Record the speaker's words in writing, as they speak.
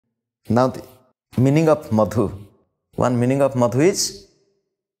Now the meaning of madhu. One meaning of madhu is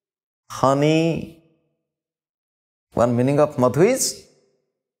honey. One meaning of madhu is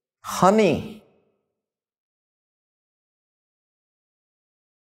honey.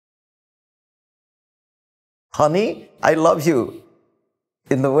 Honey, I love you.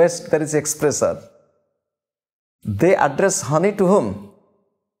 In the West, there is expression. They address honey to whom?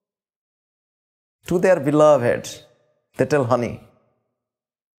 To their beloved. They tell honey,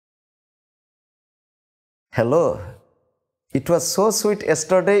 hello, it was so sweet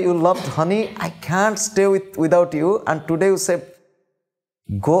yesterday, you loved honey, I can't stay without you, and today you say,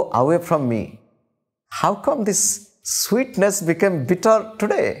 go away from me. How come this sweetness became bitter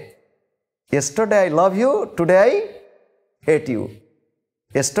today? Yesterday I love you, today I hate you.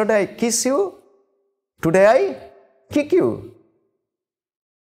 Yesterday I kiss you, today I kick you.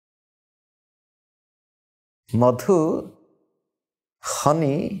 Madhu,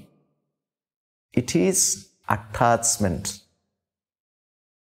 honey, it is attachment.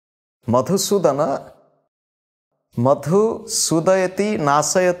 Madhusudana, madhu sudayati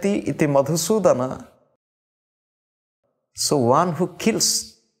nasayati iti Madhusudana. So one who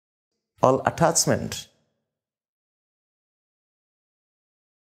kills all attachment.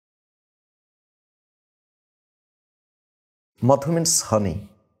 Madhu means honey.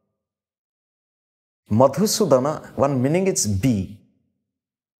 Madhusudana, one meaning is bee.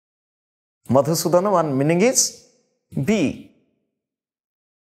 Madhusudana, one meaning is bee.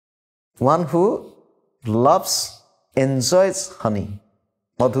 One who loves, enjoys honey.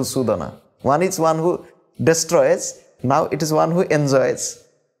 Madhusudana. One is one who destroys, now it is one who enjoys.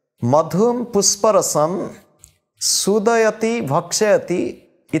 Madhum pusparasam sudayati bhakshayati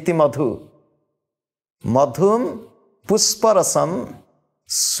iti madhu. Madhum pusparasam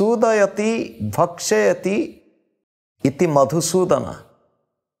sudayati bhakshayati iti Madhusudana.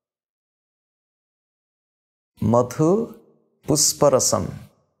 Madhu pusparasam.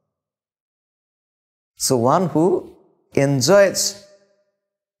 So one who enjoys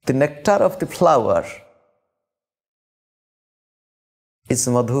the nectar of the flower is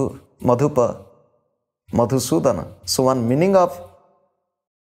Madhupa, Madhusudana. So one meaning of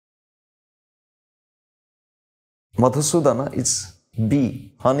Madhusudana is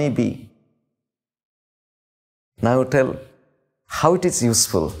bee, honey bee. Now tell how it is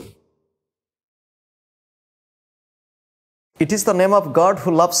useful. It is the name of God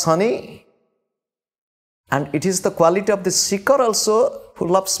who loves honey, and it is the quality of the seeker also who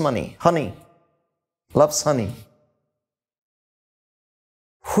loves honey, loves honey.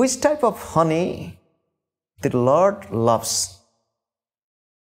 Which type of honey the Lord loves?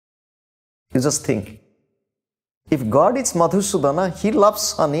 You just think. If God is Madhusudana, He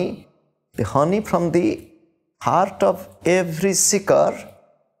loves honey, the honey from the heart of every seeker,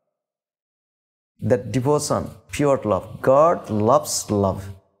 that devotion, pure love. God loves love.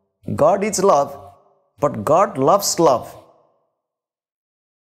 God is love, but God loves love.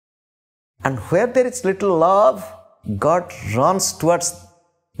 And where there is little love, God runs towards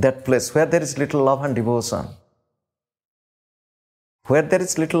that place where there is little love and devotion. Where there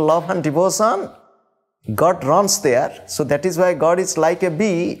is little love and devotion, God runs there. So that is why God is like a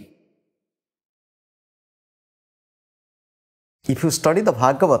bee. If you study the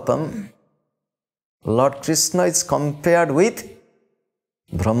Bhagavatam, Lord Krishna is compared with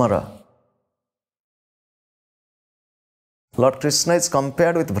Bhramara. Lord Krishna is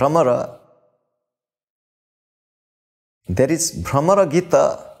compared with Bhramara. There is Bhramara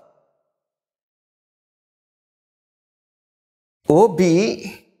Gita. O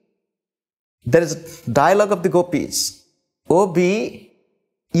bee, there is dialogue of the gopis. O bee,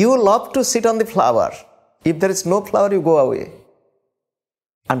 you love to sit on the flower. If there is no flower, you go away.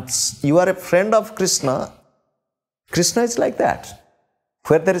 And you are a friend of Krishna. Krishna is like that.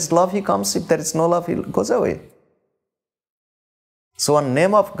 Where there is love, He comes. If there is no love, He goes away. So one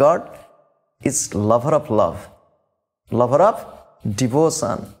name of God is lover of love, lover of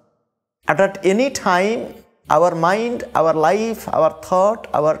devotion. And at any time, our mind, our life, our thought,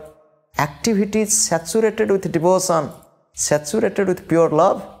 our activity is saturated with devotion, saturated with pure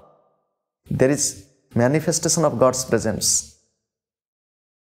love. There is manifestation of God's presence.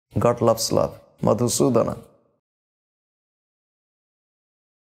 God loves love. Madhusudana.